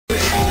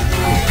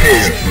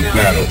Prepare for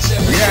battle.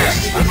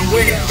 Yeah, I've been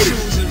waiting for this.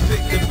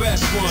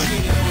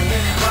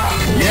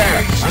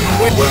 Yeah, I've been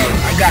waiting.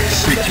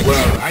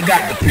 Well, I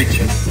got the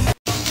picture.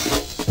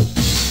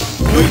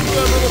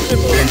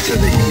 Enter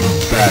the heat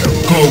of battle.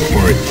 Go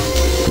for it.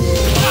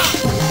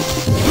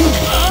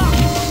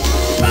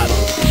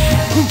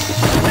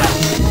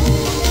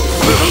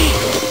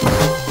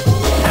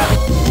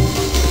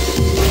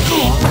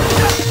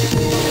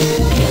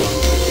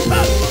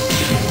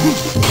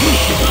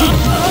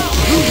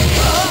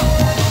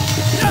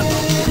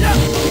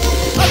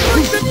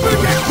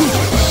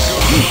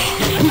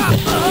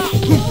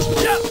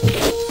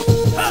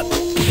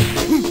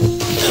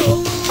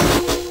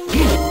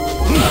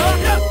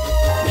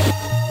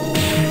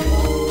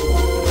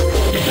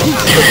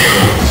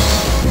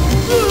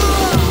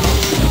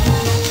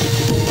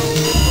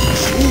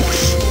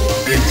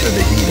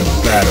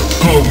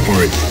 Go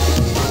for it.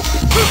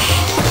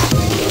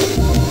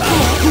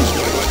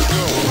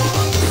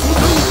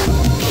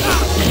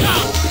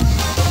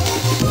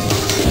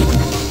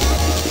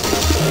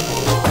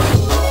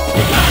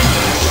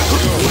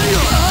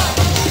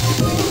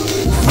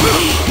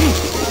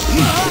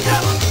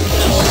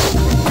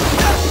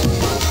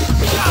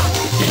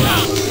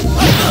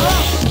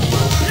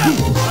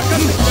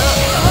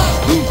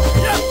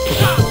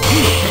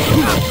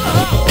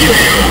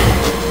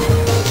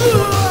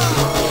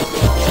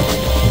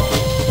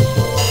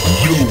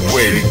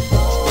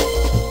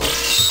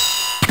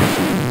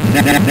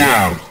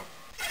 Now,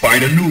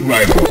 find a new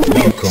rival.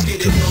 Welcome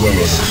to the world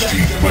of the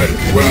Street Fighter.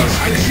 Well,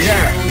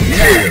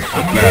 prepare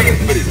for battle.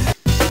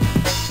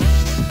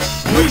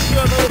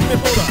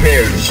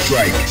 Prepare to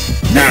strike.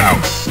 Now.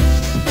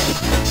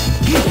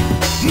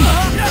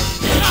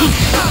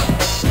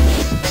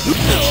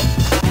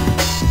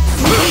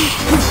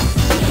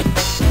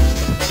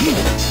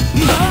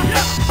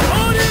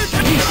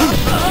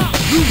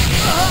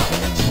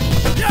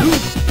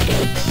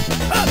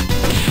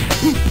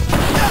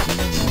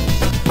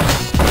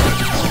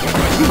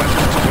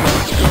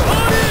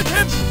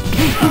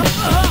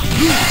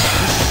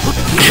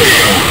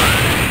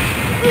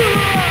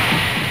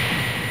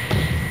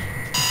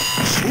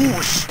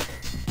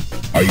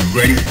 Are you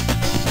ready?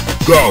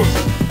 Go!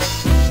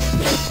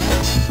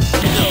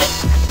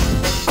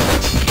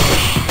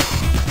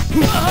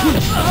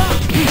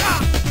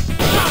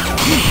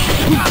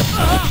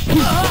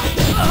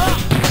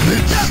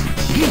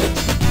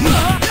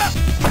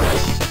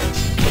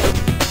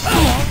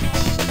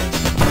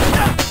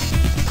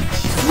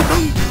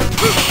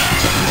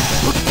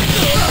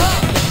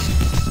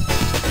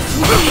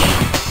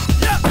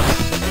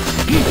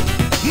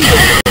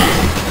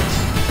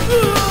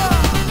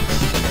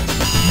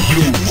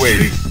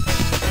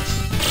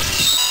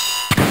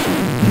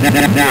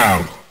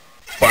 Now,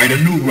 find a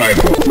new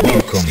rival.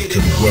 Welcome to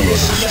the world of the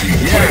Street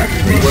Fighter.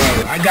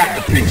 Well, I got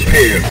the picture.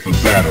 Prepare for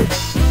battle.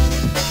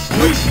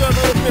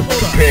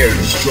 Prepare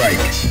to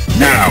strike.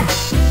 Now.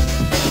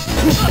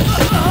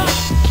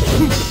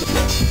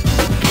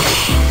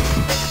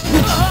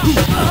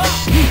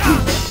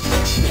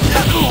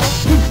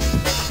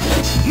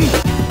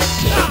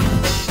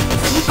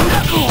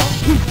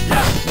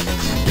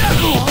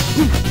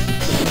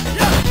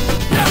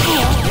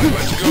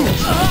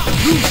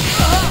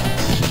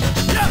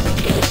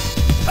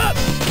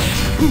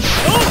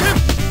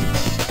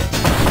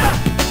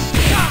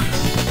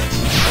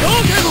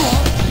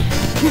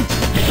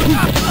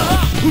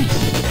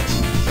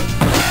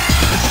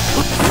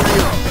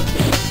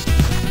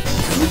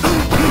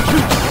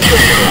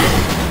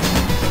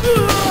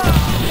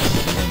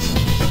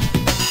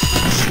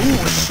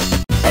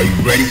 Are you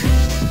ready?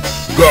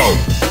 Go!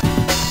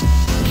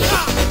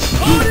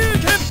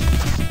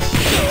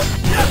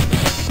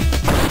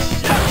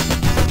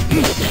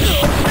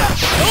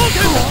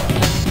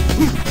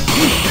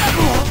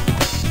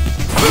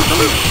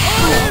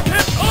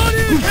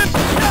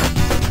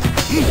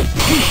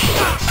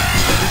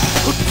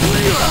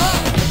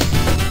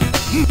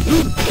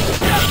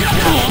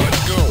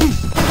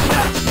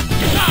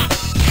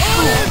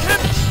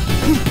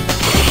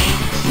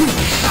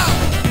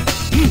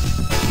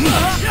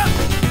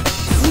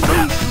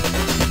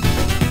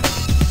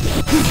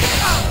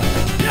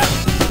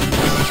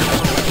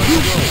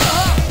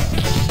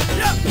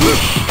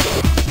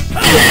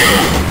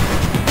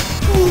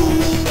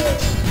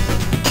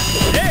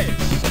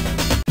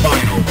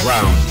 Final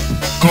round.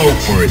 Go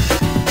for it.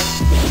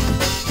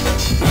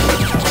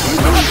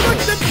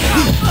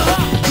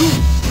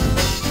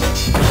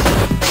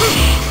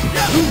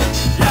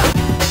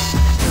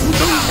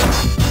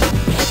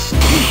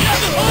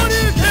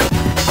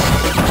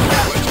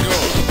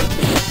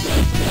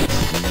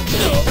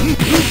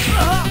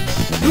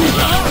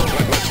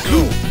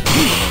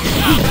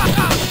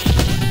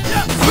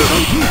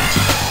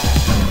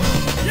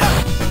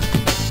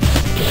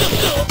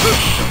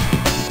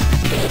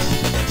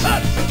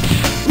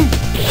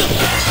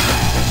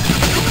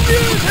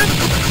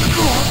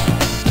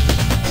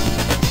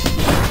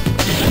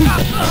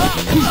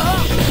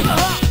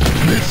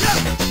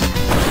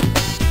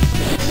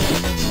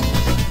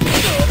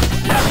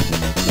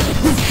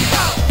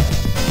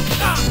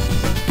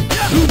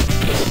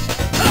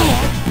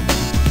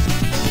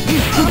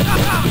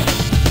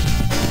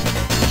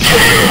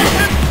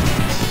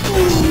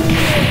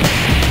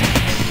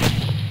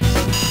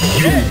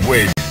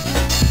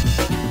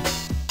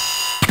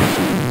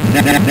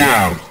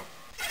 Now,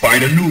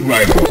 find a new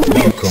rival.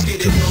 Welcome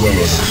to the world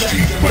of the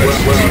street fighter.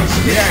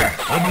 Yeah,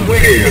 I'm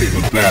prepared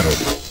for battle.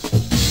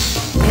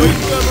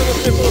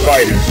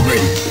 Fighters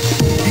ready.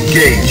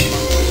 Engage.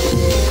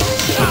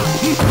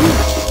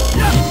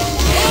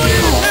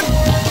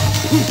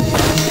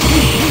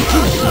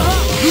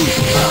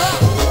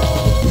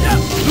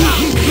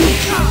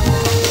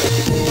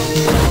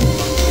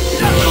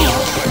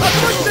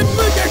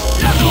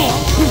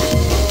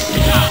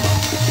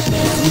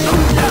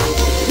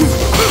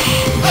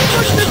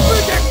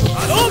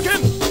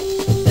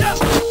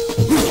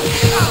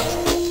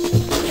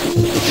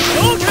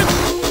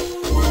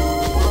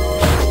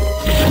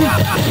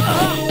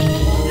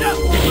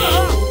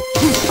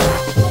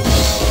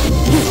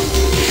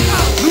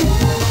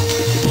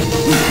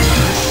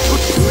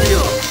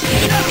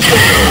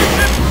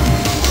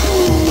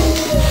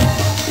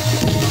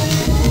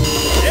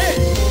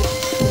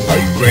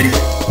 Ready?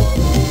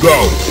 Go!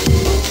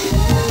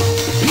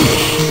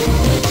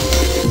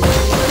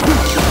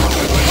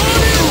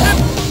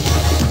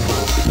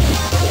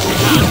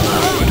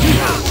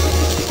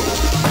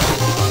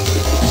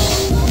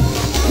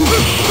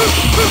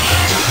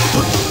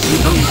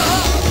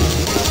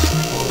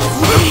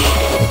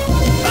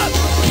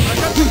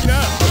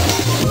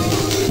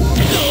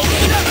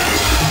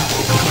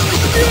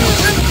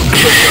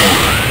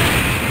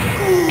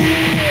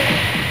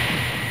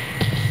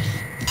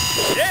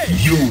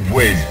 You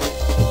win.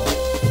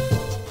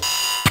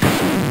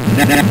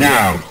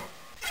 Now,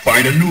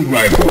 find a new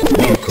rival.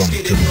 Welcome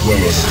to the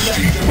world of the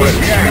street fighter.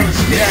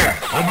 Yeah,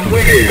 I'm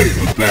prepared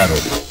for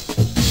battle.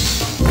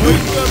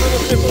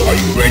 Are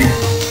you ready?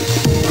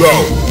 Go!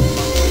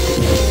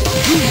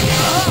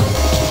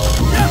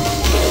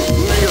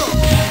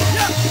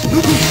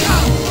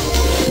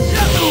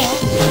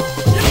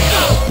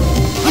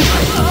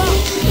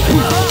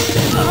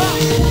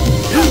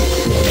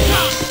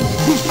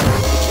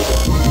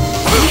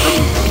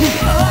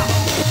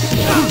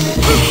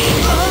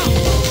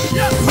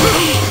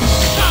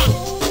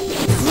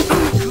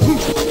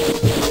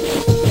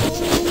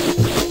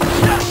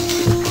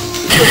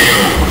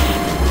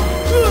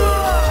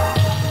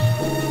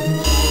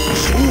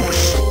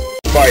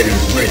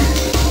 Fighters ready.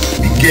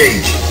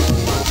 Engage.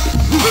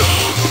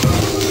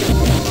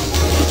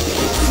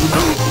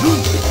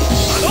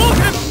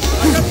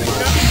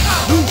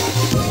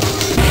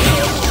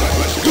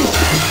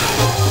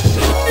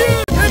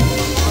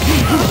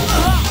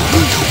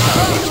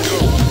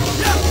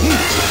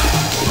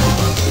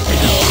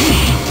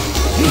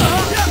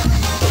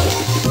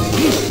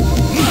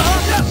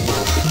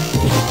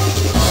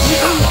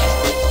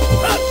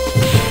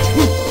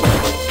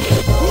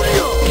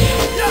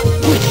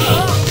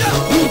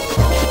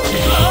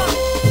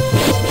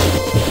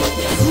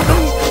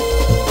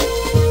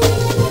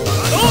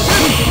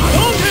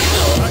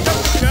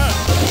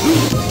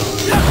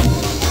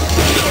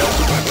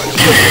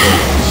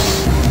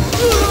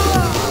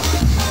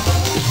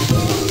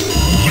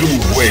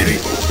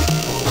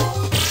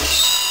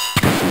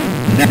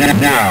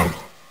 Now,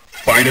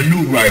 find a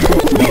new rival.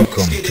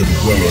 Welcome to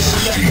the world of the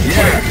street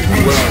fighter.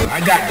 Well, I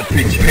got the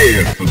picture.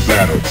 Prepared for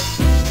battle.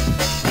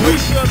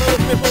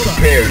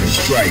 Prepare to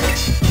strike.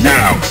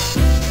 Now.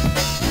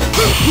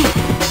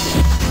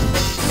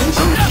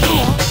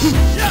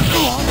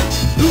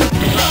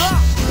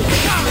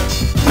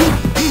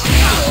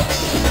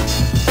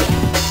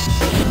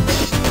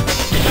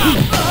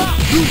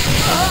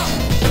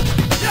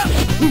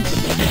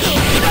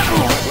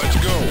 Let's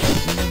go.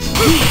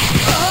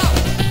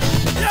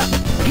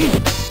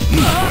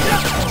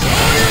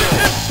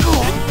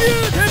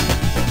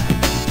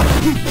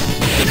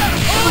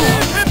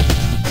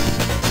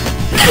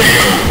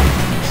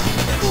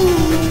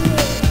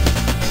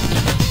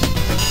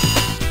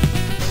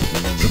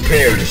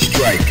 Prepare to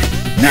strike.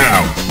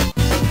 Now.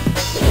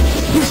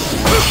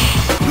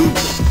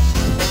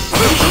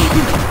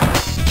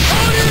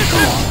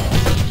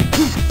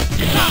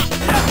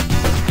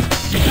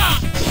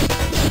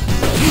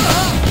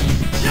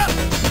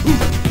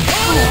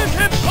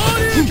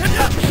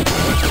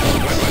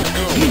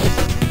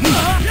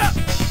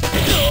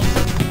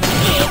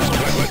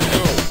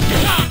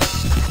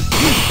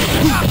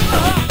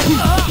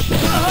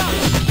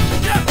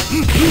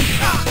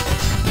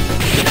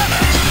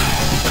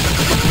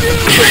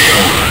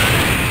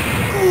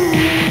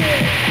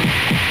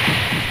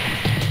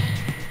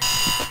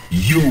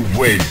 You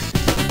win.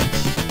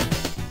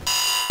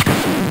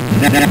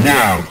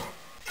 Now,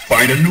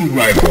 find a new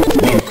rival.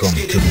 Welcome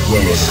to the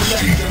world of the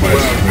street fighter.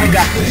 Well, I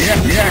got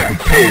this. Yeah.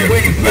 Prepare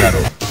for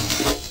battle.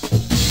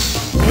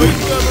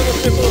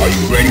 Are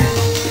you ready?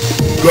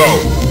 Go.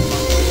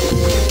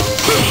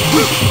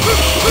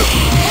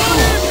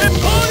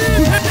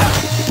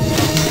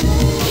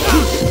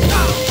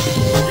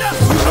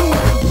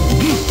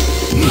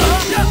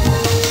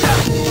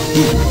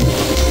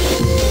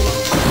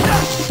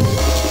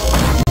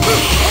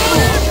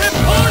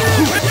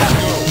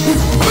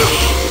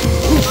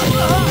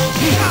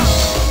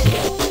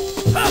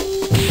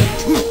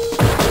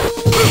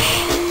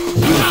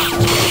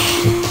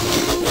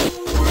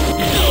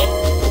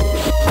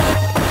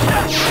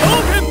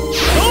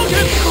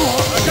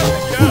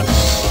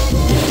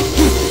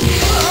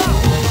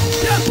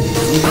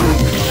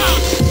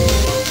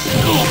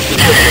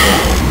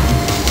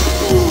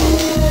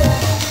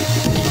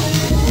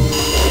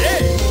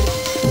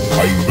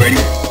 ready?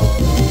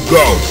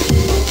 Go!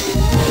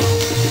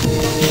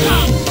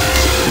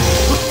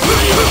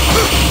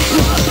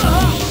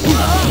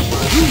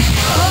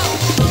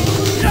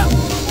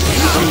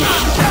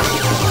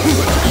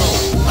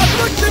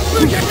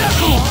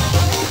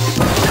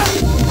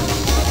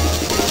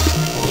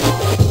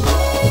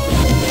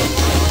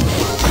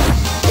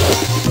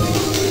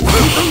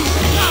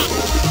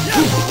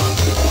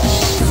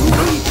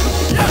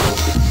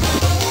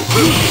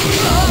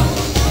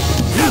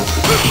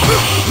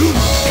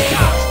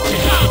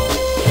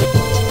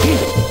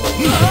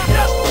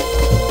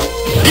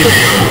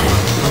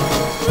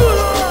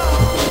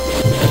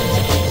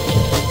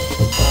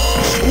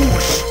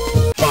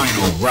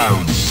 Final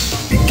round.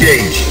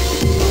 Engage.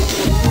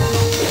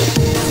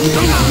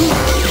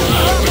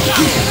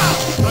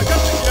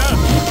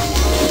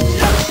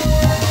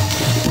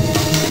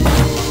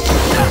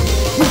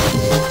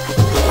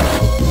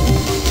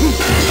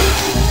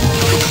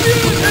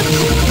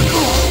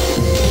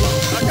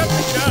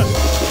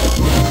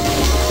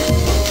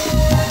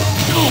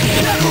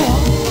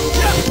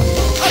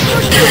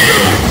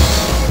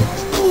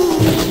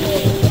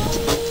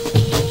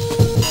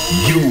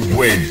 You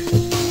win.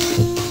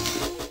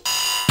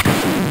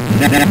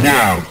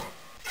 Now,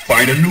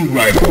 find a new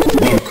rival.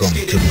 Welcome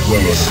to the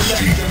world of the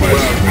street fighting.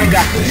 Well, I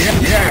got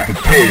this. Yeah.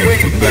 Prepare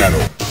for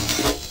battle.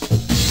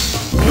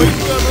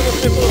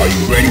 Are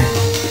you ready?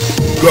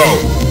 Go!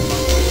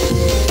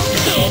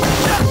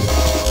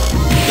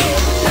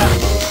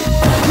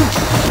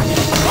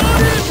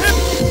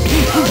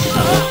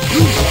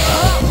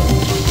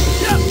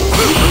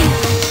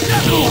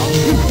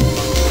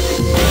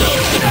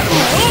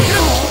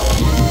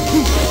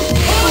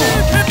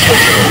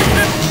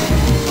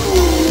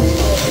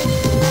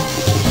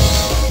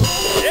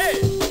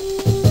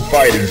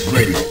 Fighters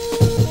ready.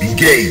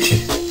 Engage.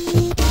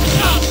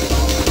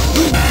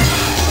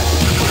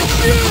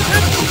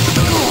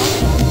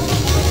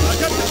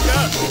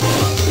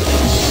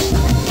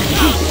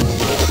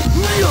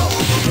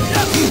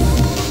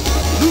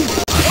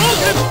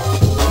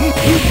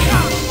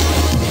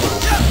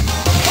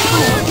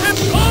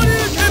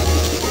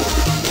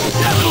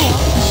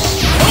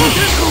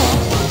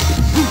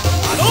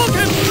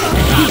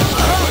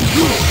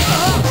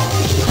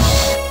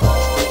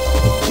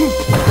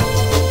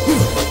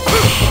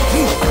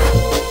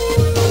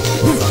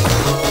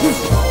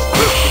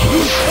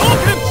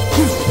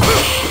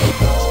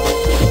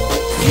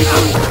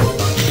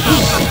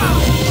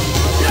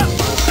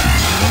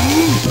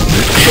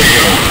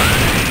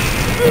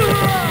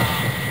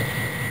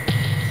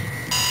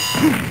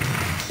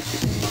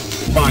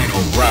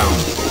 Final round.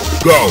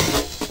 Go!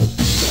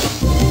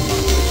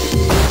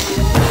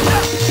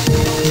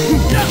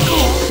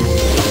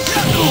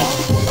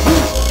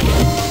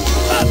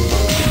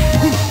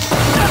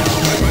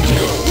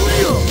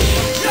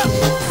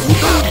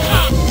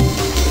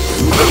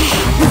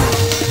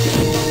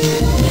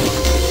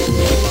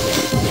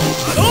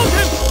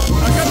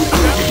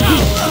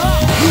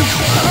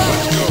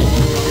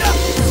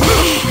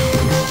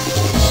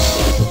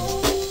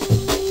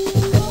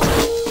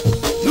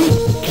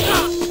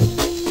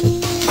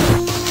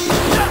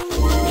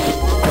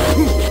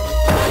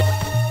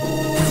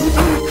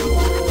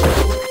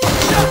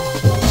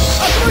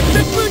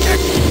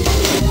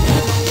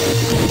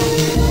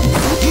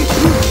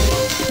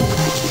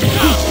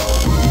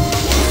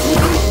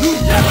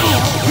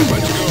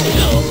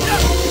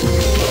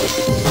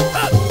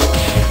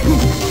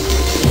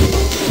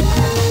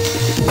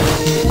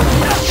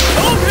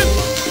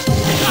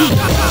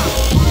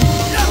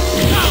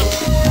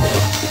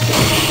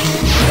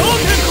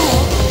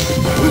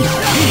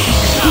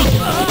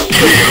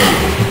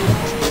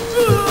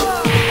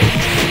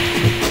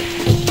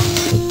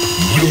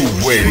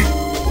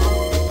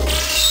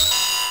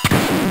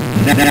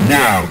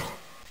 Now,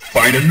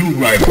 find a new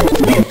rival.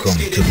 Welcome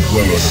to the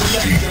world of the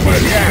street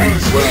fighting.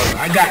 Yeah, well,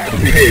 I got to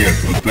prepare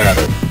for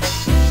battle.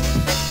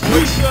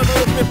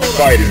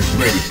 Fighters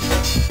ready.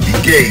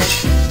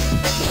 Engage.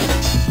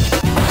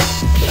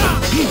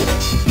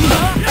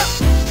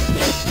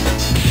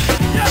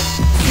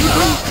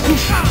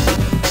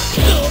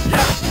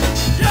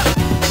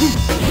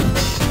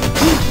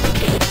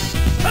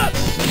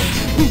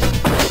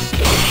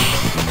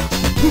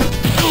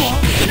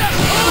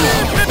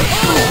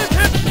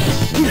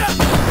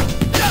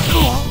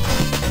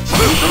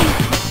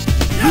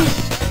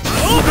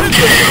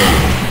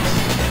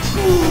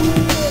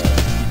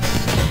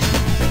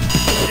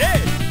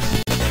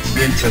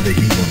 Into the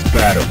heat of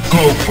battle.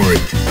 Go for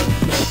it.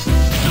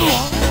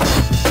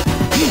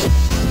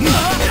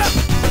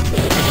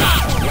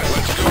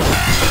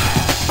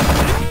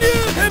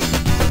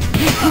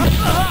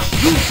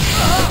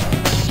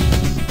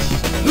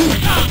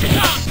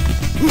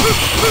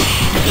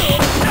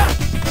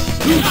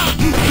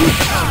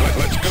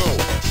 Let's go.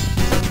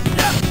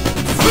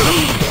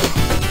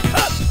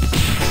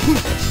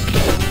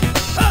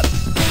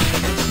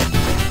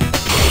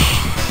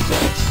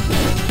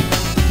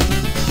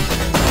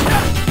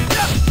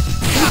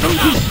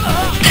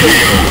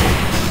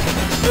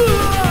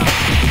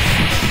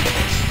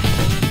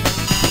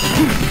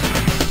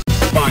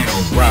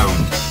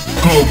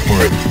 Go for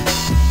it.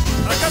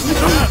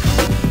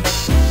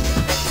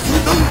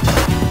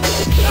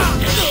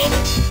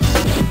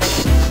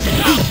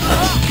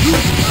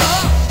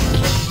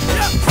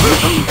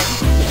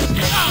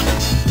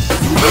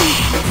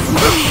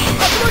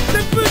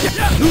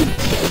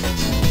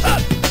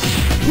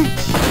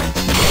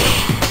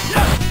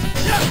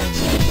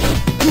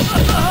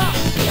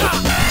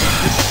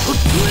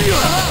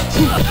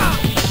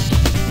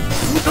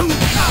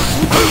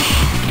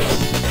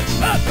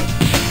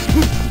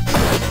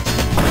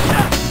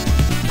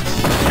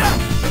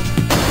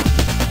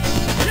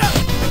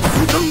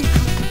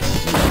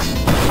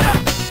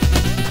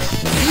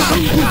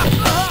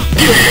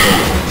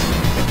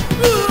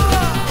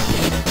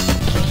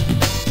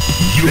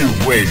 You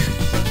win.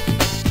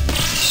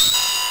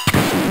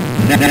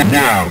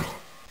 Now,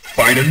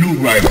 find a new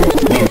rival.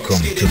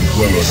 Welcome to the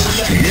world of the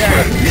street.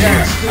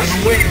 Yeah, I've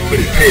been waiting for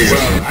this. Prepare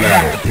for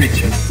battle.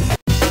 Picture.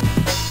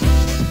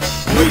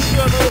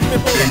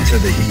 Into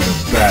the heat of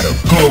battle.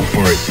 Go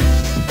for it.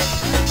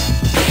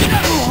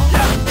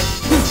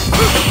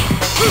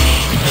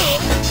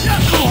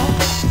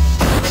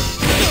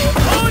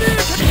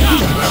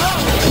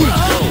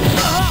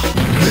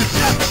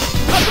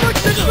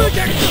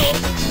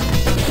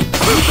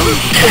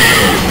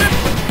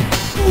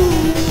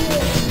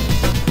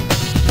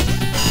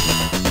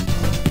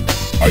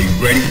 Are you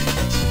ready?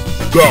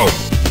 Go!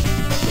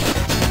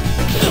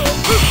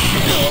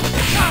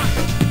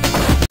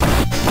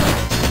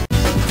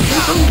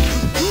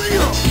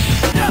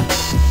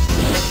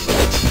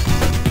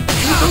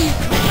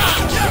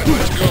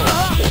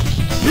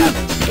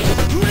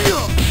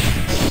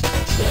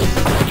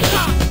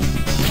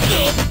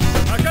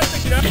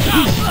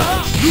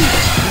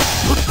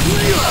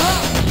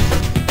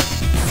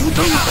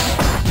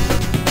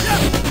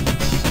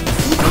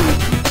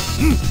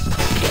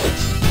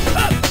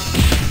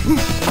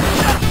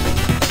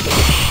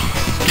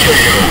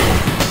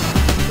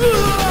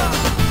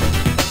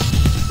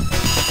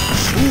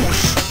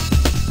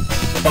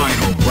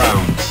 Final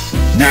round.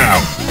 Now.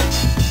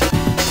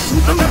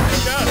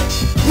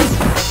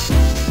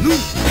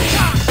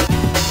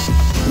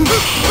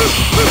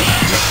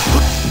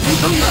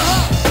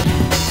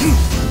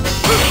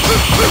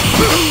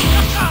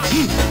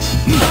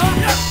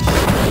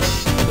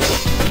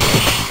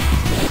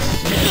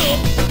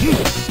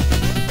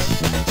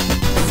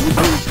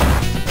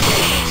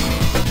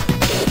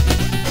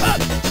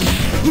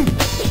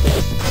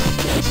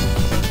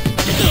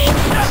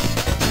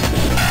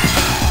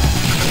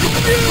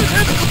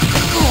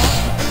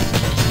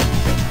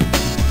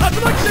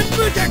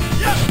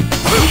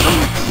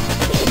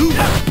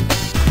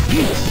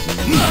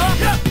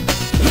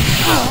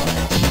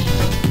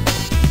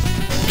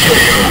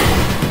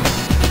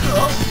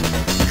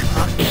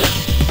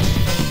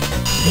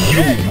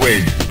 You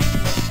win.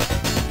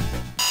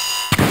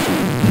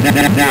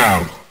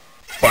 Now,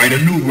 find a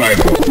new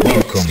rival.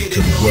 Welcome to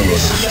the world of the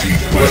street.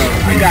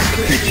 I got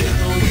the picture.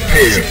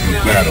 Prepare for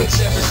battle.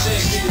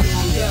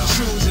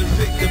 Choose and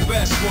pick the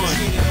best one.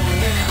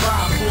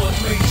 5, 4,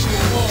 3, 2,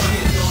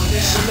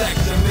 1. Select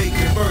and make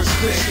your first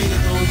pick.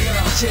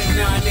 10,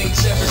 9, 8,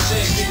 7,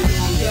 6.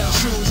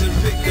 Choose and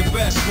pick the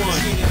best one.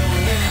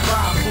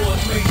 5, 4,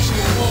 3, 2,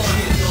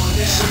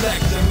 1.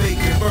 Select and make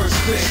your first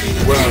pick.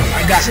 Well,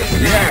 I got it.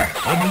 Yeah,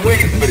 I've been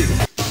waiting for this.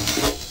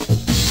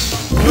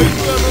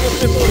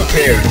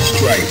 Prepare to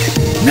strike.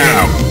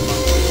 Now.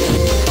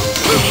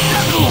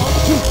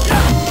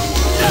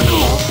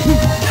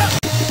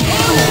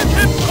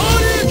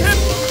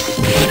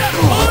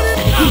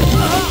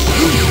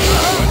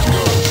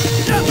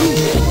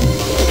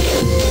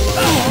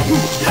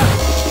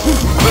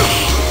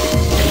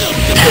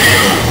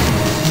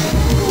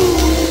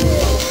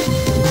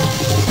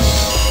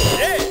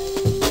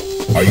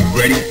 Are you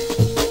ready?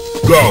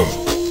 Go!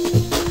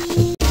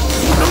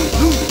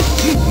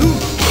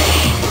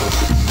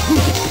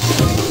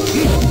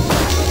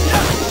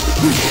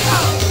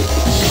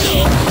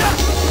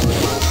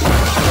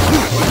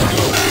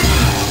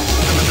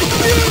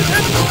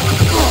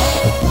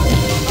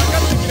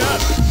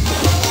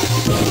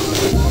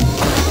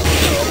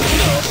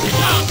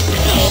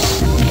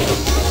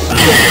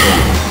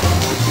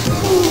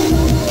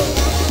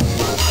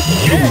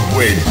 You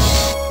win.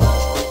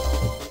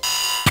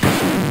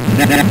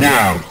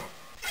 Now,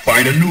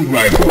 find a new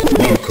rival.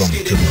 Welcome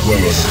to the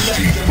world of the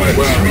street. Well,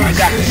 I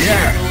got it.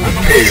 Yeah, I'm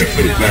prepared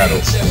for the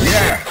battle.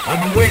 Yeah, I've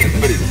been waiting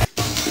for this.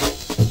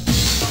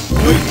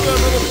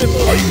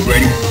 Are you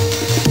ready?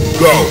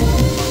 Go!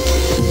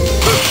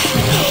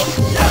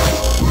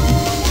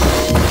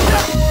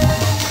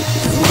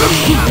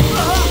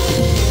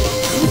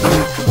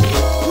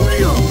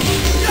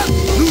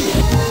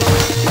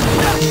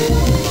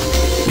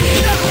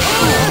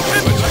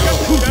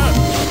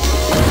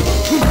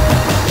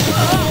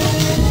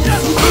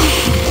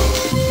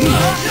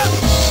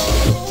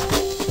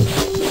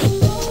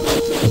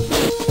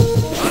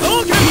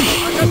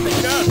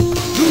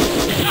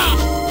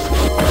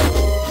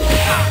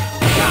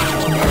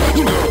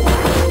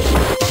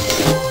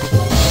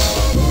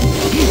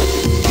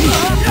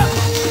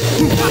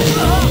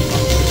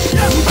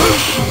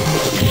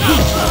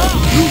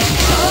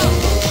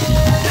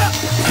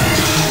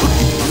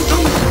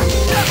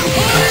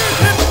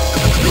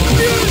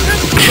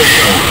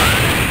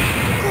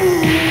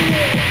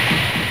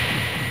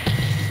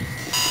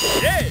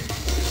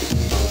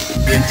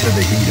 Into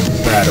the heat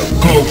of battle.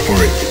 Go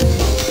for it.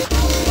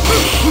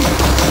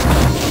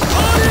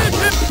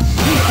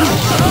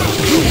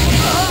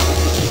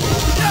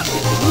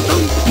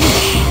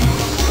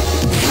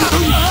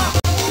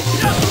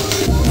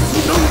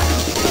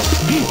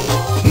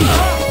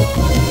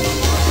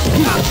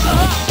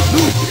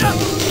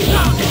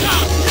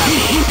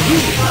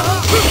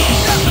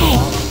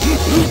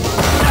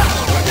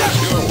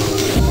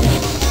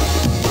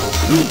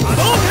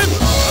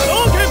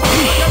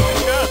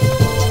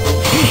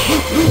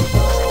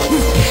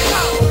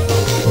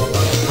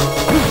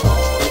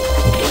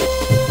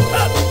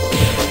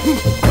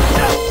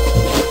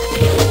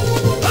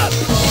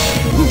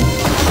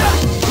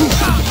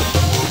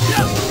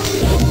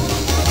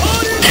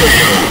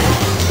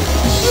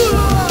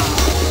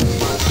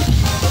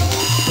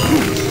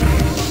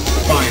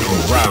 Final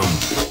round.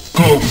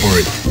 Go for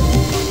it.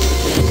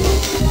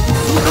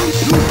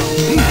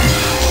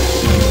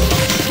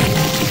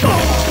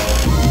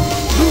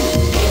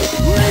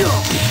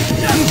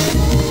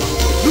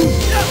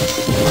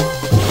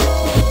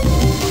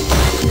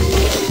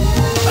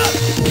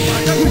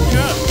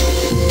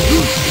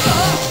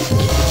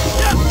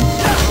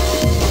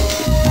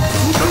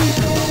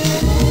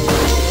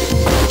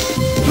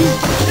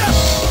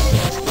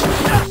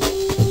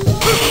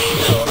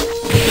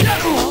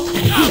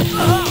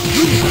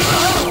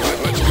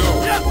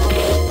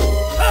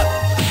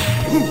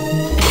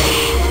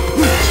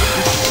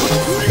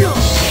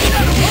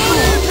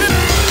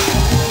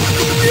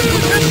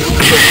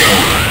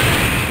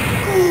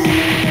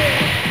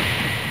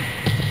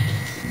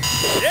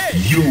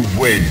 You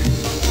win.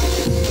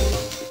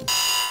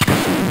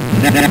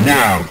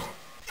 Now,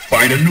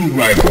 find a new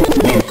rival.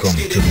 Welcome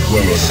to the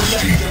world of the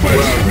street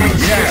fighting ring.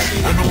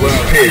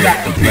 Prepare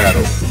for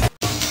battle.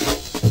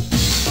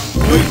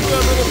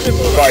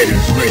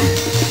 Fighters ready.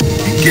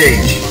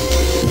 Engage.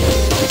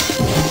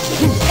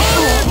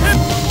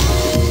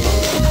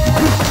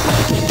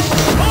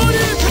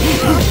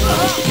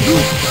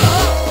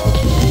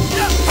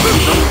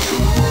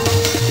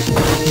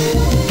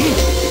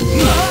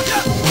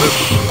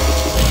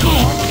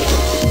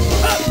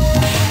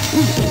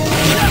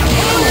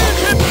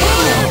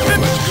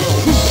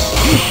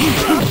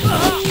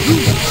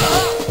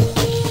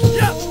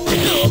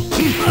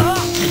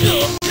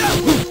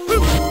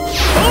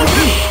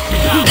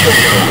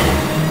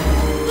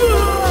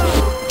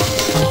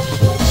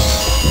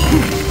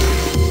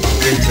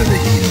 Into the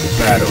heat of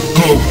battle.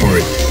 Go for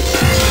it.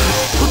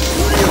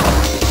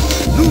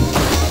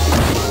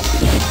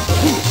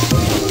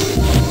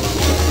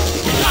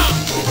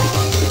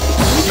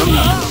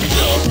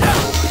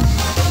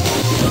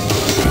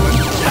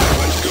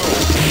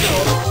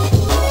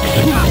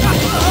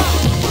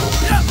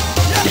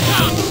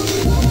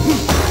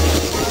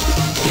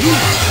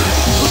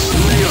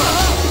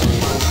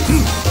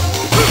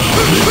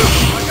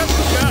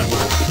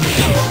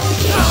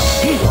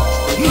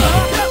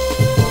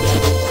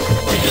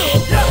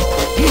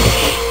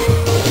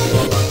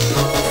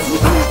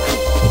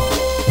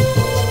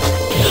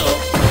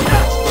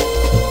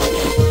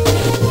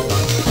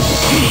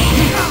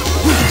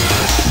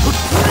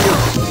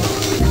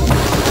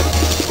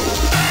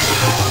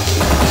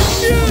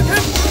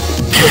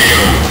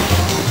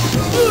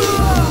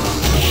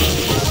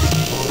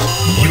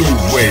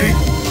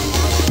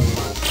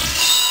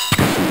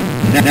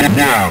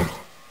 Now,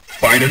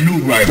 find a new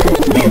rival.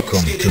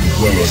 Welcome to the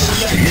world of the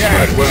street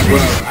fighting.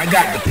 Well, I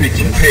got the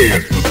picture.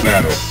 Prepare for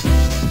battle.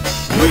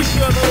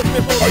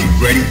 Are you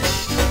ready?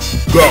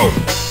 Go!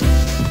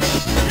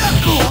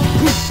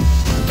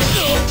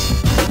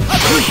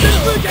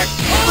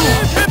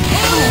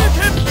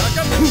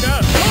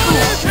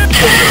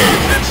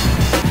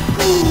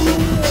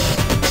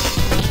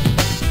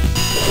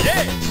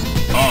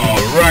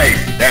 Alright,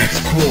 that's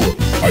cool.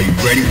 Are you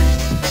ready?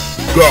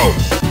 Go!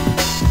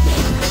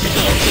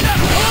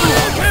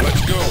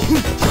 Let's go!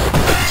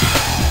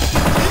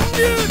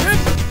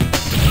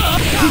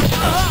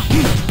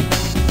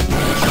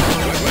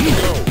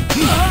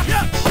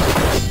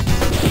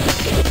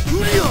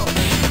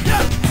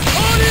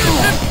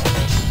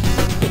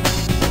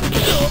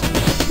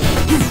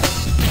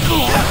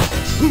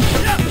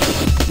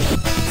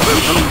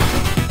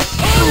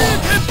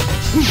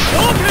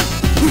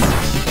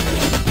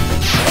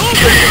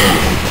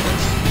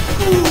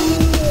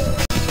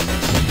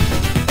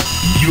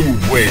 You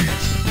win.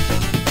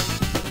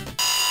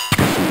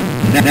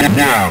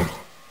 Now,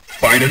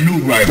 find a new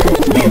rival.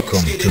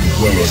 Welcome to the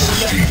world of the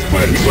street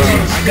fighting.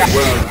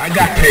 I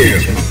got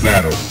prepared for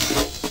battle.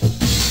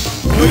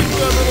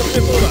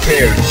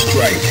 Prepare to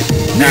strike.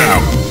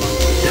 Now.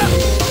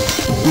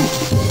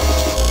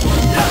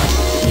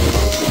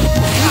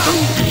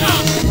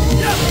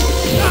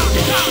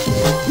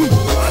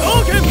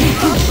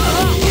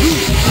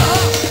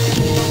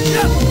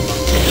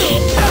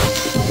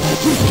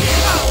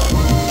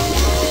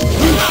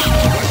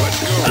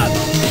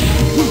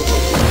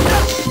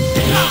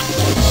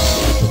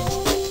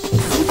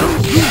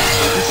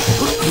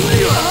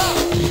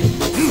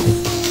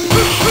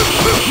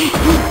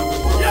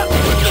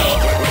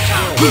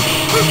 Let's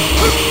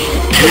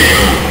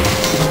go.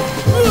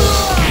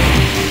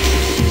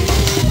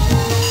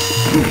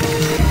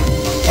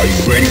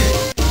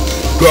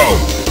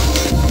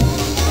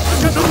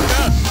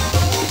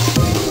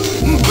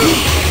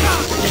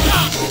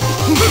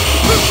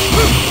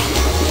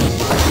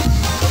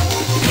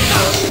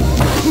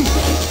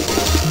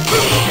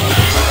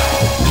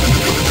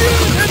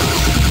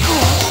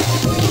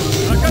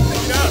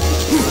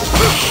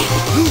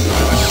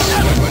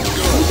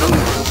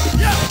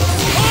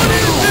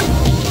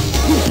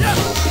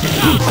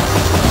 Final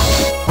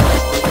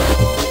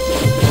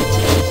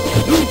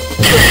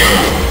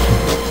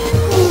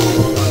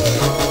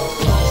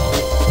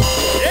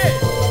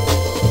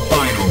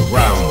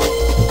round,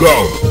 go!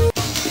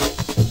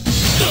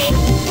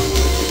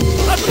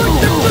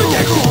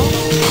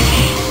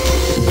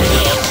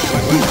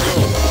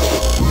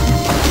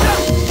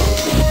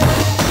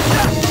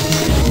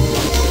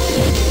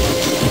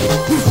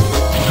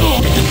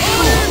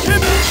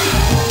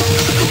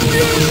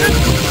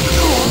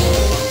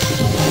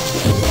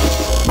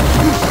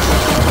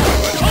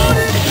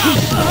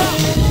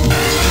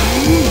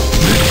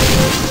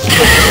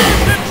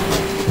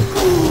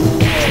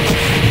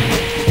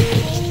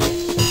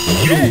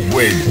 You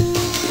win.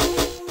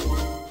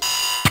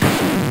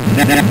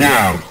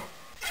 Now,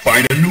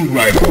 find a new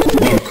rival.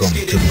 Welcome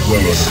to the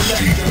world of the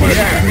street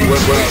fighter.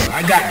 Well,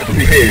 I got to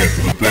prepare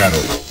for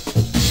battle.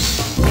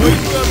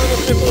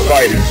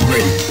 Fighters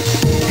ready.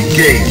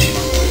 Engage.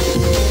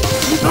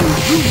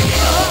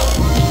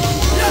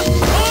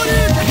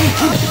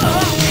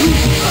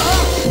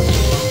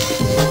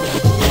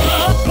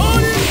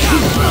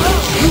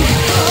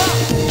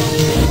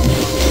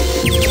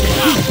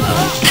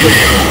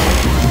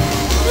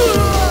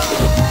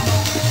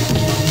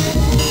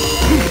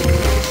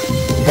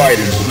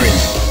 Fighters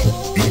ready.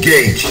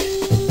 Engage.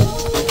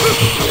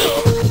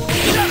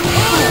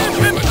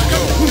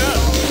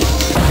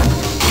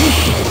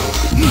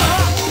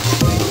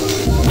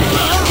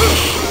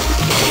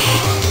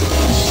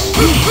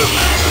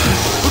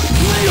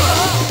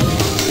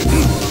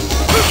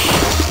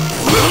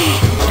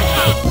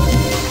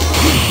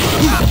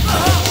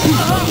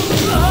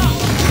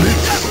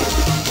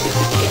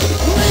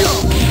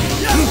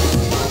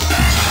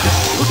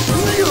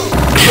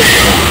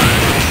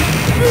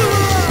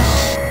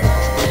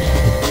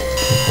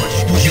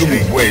 You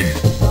win.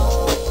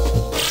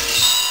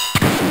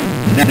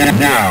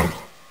 Now,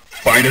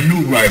 find a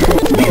new rival.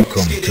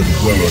 Welcome to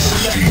the world of the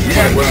street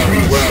fighter.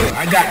 Well,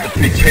 I got to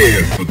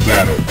prepare for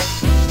battle.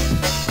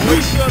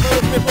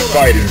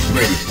 Fighters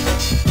ready.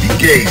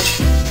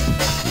 Engage.